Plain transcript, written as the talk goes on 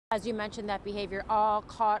As you mentioned, that behavior all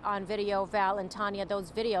caught on video. Val and Tanya,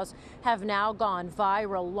 those videos have now gone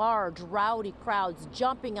viral. Large, rowdy crowds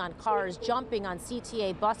jumping on cars, jumping on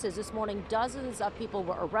CTA buses. This morning, dozens of people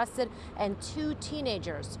were arrested and 2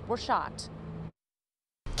 teenagers were shot.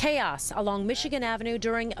 Chaos along Michigan Avenue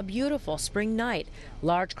during a beautiful spring night.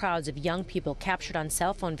 Large crowds of young people captured on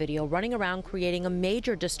cell phone video running around, creating a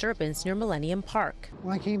major disturbance near Millennium Park.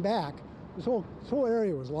 When I came back, this whole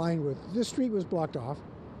area was lined with, this street was blocked off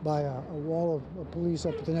by a wall of police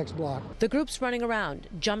up at the next block. The groups running around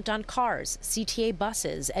jumped on cars, CTA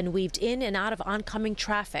buses, and weaved in and out of oncoming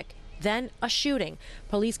traffic. Then a shooting.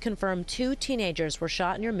 Police confirmed 2 teenagers were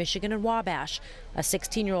shot near Michigan and Wabash. A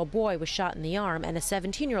 16-year-old boy was shot in the arm and a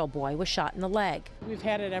 17-year-old boy was shot in the leg. We've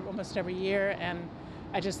had it almost every year, and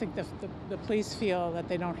I just think the police feel that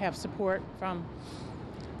they don't have support from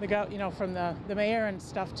the mayor and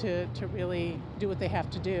stuff to really do what they have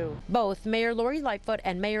to do. Both Mayor Lori Lightfoot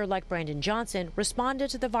and Mayor-elect Brandon Johnson responded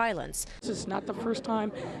to the violence. This is not the first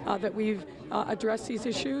time that we've addressed these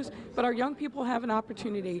issues, but our young people have an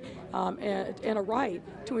opportunity and a right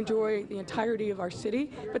to enjoy the entirety of our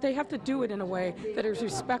city, but they have to do it in a way that is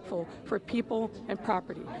respectful for people and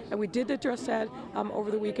property. And we did address that over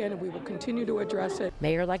the weekend, and we will continue to address it.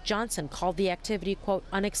 Mayor-elect Johnson called the activity, quote,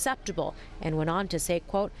 unacceptable, and went on to say,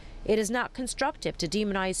 quote, it is not constructive to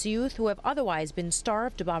demonize youth who have otherwise been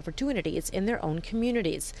starved of opportunities in their own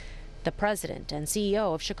communities. The president and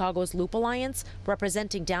CEO of Chicago's Loop Alliance,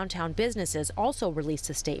 representing downtown businesses, also released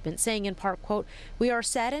a statement saying in part, quote, we are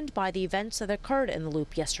saddened by the events that occurred in the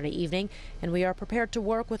Loop yesterday evening, and we are prepared to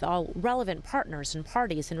work with all relevant partners and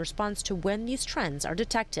parties in response to when these trends are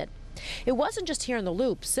detected. It wasn't just here in the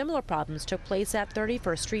Loop. Similar problems took place at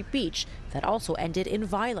 31st Street Beach that also ended in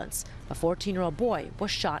violence. A 14-year-old boy was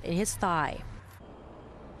shot in his thigh.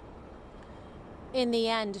 In the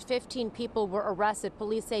end, 15 people were arrested.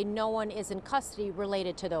 Police say no one is in custody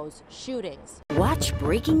related to those shootings. Watch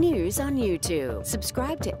breaking news on YouTube.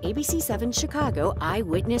 Subscribe to ABC 7 Chicago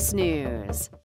Eyewitness News.